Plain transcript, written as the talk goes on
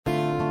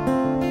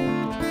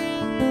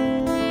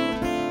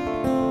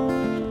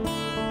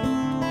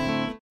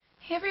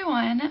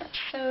everyone.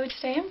 So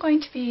today I'm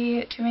going to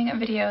be doing a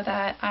video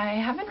that I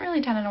haven't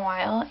really done in a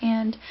while,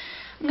 and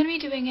I'm going to be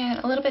doing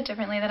it a little bit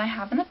differently than I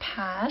have in the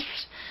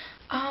past.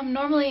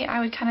 Normally I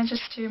would kind of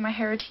just do my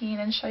hair routine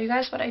and show you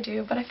guys what I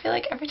do, but I feel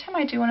like every time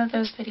I do one of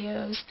those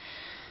videos,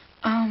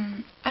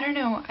 I don't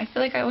know, I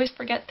feel like I always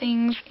forget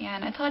things,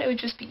 and I thought it would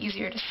just be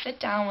easier to sit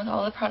down with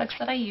all the products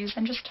that I use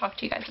and just talk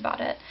to you guys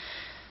about it.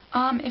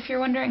 If you're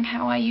wondering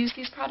how I use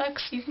these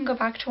products, you can go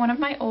back to one of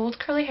my old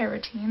curly hair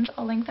routines.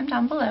 I'll link them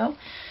down below.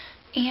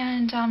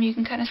 And you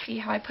can kind of see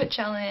how I put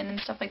gel in and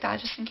stuff like that,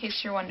 just in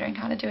case you're wondering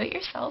how to do it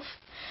yourself.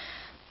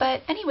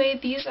 But anyway,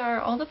 these are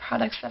all the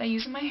products that I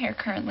use in my hair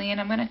currently, and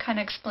I'm going to kind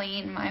of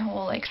explain my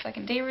whole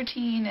second day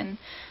routine and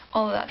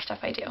all of that stuff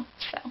I do.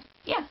 So,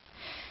 yeah.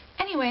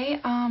 Anyway,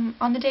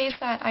 on the days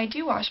that I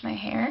do wash my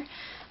hair,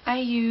 I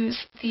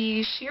use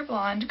the Sheer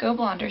Blonde Go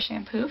Blonder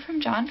shampoo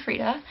from John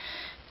Frieda.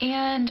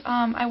 And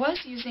I was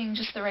using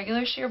just the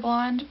regular Sheer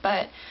Blonde,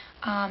 but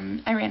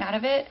I ran out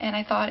of it, and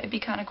I thought it'd be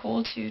kind of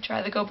cool to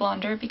try the Go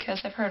Blonder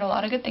because I've heard a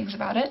lot of good things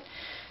about it.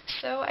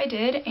 So I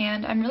did,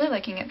 and I'm really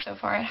liking it so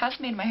far. It has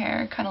made my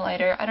hair kind of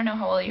lighter. I don't know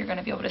how well you're going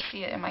to be able to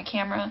see it in my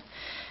camera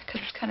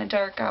because it's kind of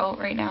dark out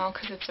right now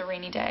because it's a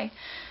rainy day.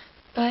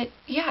 But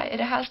yeah, it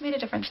has made a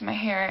difference in my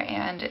hair,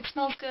 and it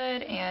smells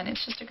good, and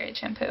it's just a great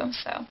shampoo.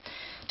 So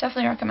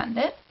definitely recommend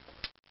it,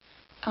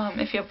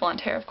 if you have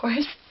blonde hair, of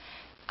course.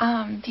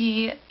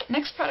 The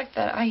next product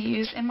that I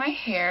use in my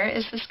hair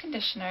is this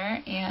conditioner,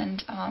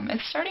 and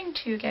it's starting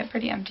to get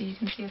pretty empty. You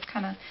can see it's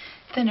kind of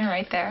thinner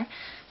right there.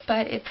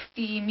 But it's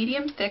the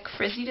Medium Thick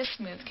Frizzy to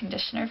Smooth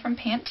Conditioner from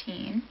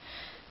Pantene.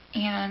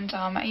 And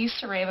I used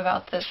to rave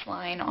about this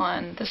line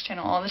on this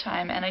channel all the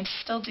time, and I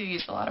still do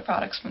use a lot of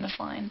products from this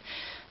line.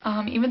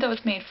 Even though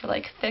it's made for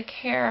thick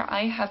hair,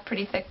 I have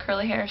pretty thick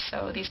curly hair,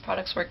 so these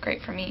products work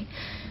great for me.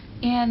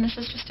 And this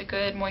is just a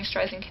good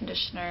moisturizing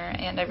conditioner,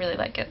 and I really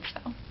like it,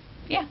 so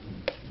yeah.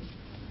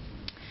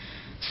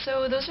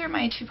 So those are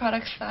my two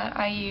products that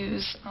I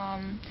use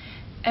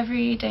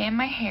every day in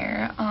my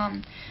hair.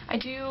 I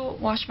do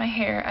wash my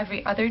hair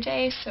every other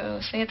day, so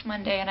say it's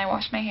Monday and I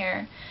wash my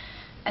hair,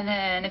 and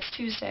then it's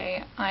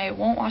Tuesday, I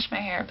won't wash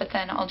my hair, but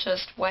then I'll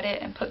just wet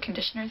it and put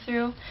conditioner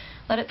through,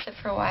 let it sit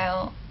for a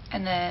while,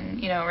 and then,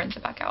 rinse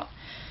it back out.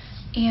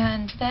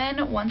 And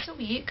then once a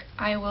week,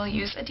 I will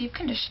use a deep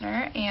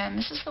conditioner, and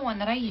this is the one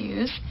that I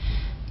use.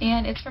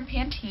 And it's from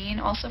Pantene,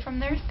 also from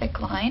their Thick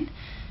line,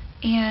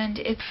 and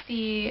it's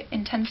the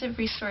Intensive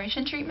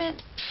Restoration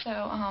Treatment. So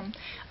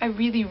I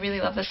really, really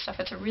love this stuff.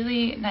 It's a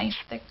really nice,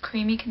 thick,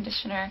 creamy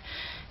conditioner,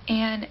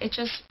 and it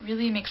just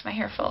really makes my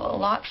hair feel a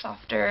lot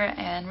softer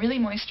and really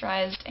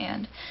moisturized,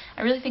 and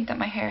I really think that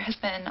my hair has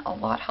been a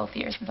lot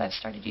healthier since I've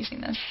started using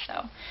this,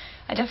 so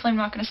I definitely am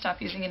not going to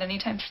stop using it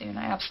anytime soon.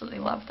 I absolutely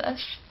love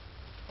this.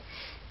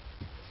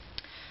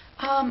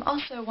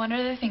 Also, one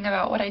other thing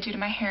about what I do to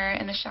my hair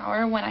in the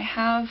shower, when I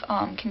have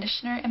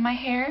conditioner in my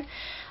hair,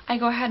 I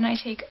go ahead and I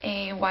take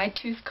a wide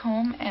tooth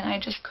comb and I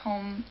just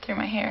comb through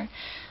my hair.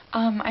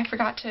 I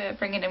forgot to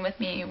bring it in with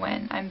me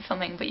when I'm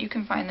filming, but you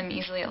can find them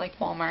easily at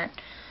Walmart,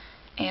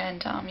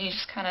 and you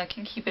just kind of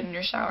can keep it in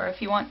your shower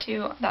if you want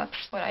to.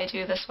 That's what I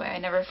do this way. I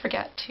never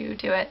forget to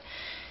do it,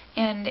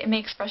 and it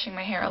makes brushing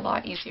my hair a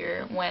lot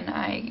easier when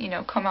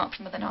I, comb out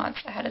some of the knots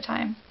ahead of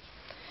time.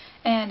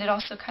 And it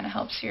also kind of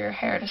helps your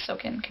hair to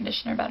soak in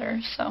conditioner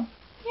better, so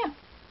yeah.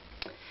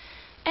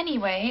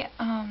 Anyway,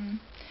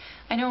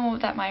 I know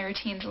that my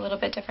routine's a little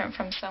bit different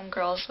from some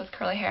girls with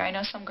curly hair. I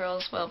know some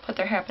girls will put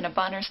their hair up in a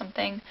bun or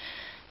something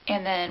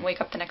and then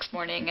wake up the next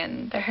morning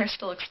and their hair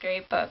still looks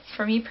great, but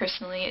for me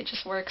personally, it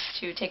just works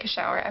to take a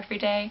shower every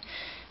day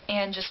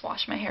and just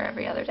wash my hair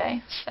every other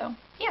day, so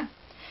yeah.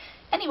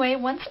 Anyway,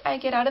 once I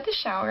get out of the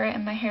shower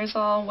and my hair's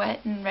all wet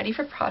and ready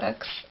for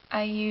products,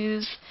 I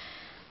use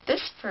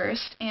this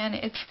first, and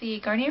it's the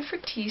Garnier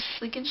Fructis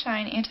Sleek and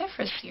Shine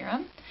Anti-Frizz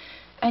Serum.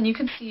 And you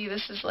can see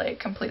this is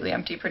completely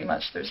empty pretty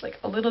much. There's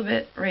a little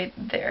bit right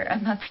there,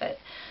 and that's it.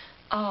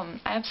 I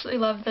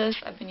absolutely love this.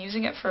 I've been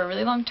using it for a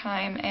really long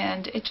time,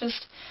 and it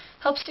just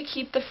helps to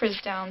keep the frizz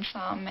down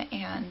some,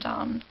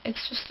 and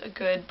it's just a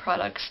good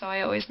product, so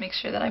I always make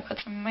sure that I put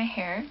some in my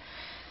hair.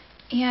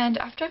 And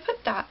after I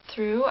put that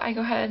through, I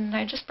go ahead and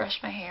I just brush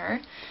my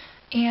hair.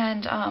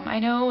 And I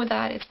know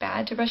that it's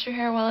bad to brush your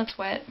hair while it's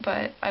wet,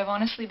 but I've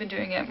honestly been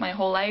doing it my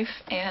whole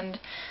life, and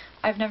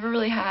I've never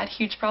really had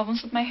huge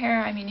problems with my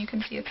hair. I mean, you can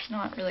see it's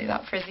not really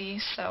that frizzy,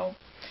 so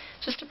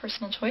just a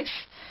personal choice.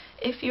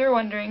 If you're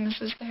wondering,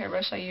 this is the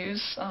hairbrush I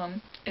use.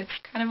 It's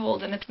kind of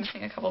old and it's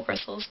missing a couple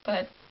bristles,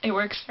 but it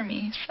works for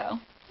me, so,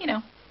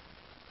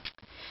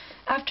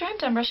 After I'm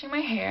done brushing my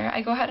hair,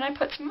 I go ahead and I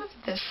put some of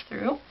this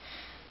through,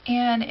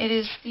 and it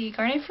is the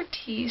Garnier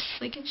Fructis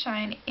Sleek and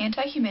Shine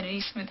Anti-Humidity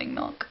Smoothing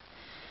Milk.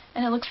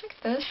 And it looks like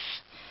this.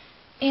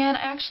 And I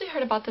actually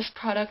heard about this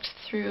product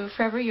through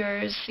Forever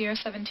Yours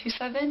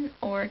 0727,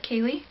 or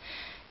Kaylee,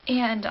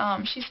 and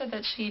she said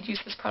that she'd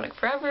used this product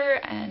forever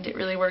and it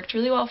really worked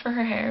really well for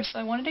her hair, so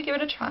I wanted to give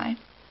it a try.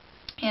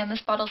 And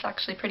this bottle's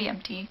actually pretty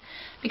empty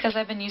because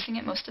I've been using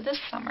it most of this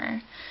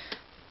summer.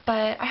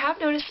 But I have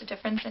noticed a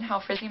difference in how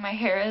frizzy my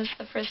hair is.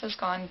 The frizz has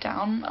gone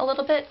down a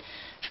little bit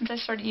since I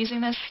started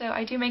using this, so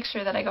I do make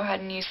sure that I go ahead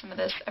and use some of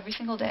this every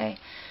single day.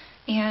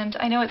 And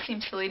I know it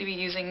seems silly to be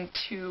using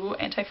 2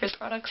 anti-frizz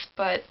products,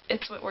 but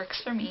it's what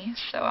works for me,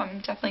 so I'm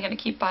definitely going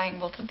to keep buying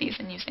both of these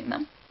and using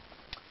them.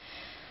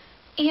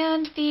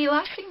 And the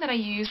last thing that I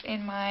use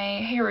in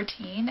my hair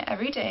routine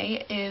every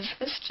day is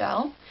this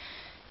gel,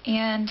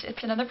 and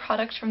it's another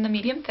product from the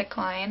medium thick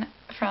line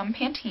from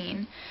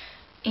Pantene.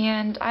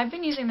 And I've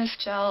been using this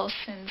gel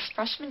since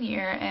freshman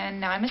year, and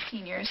now I'm a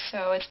senior,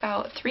 so it's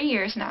about 3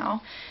 years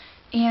now.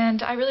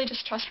 And I really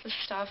just trust this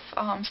stuff.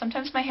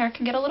 Sometimes my hair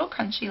can get a little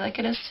crunchy like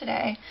it is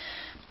today,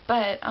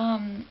 but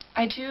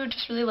I do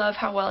just really love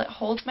how well it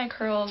holds my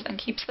curls and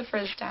keeps the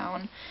frizz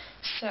down.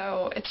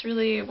 So it's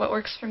really what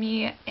works for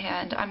me,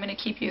 and I'm going to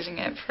keep using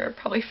it for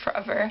probably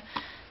forever.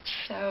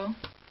 So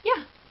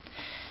yeah.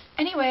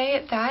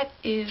 Anyway, that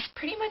is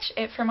pretty much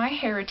it for my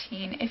hair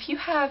routine. If you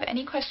have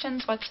any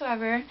questions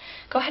whatsoever,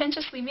 go ahead and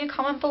just leave me a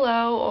comment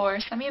below or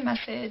send me a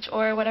message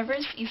or whatever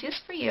is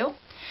easiest for you.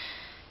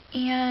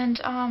 And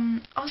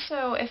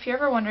also, if you're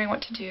ever wondering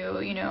what to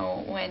do, you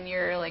know, when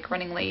you're like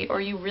running late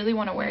or you really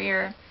want to wear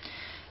your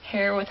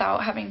hair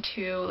without having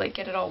to like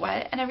get it all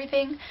wet and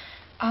everything,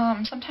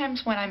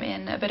 sometimes when I'm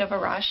in a bit of a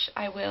rush,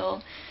 I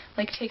will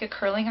like take a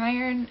curling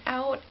iron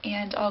out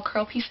and I'll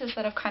curl pieces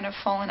that have kind of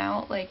fallen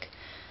out. Like,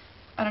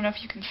 I don't know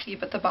if you can see,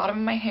 but the bottom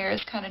of my hair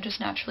is kind of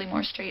just naturally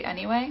more straight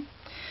anyway.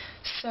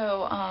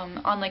 So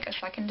on like a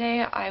second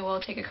day, I will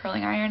take a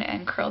curling iron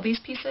and curl these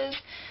pieces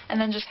and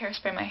then just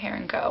hairspray my hair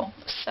and go.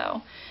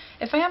 So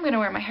if I am going to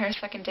wear my hair a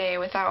second day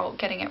without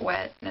getting it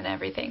wet and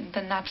everything,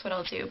 then that's what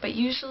I'll do. But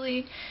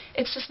usually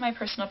it's just my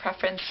personal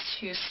preference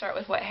to start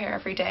with wet hair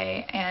every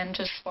day and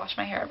just wash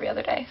my hair every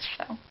other day.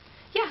 So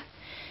yeah.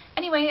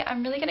 Anyway,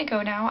 I'm really going to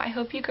go now. I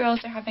hope you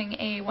girls are having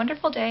a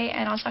wonderful day,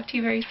 and I'll talk to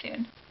you very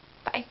soon.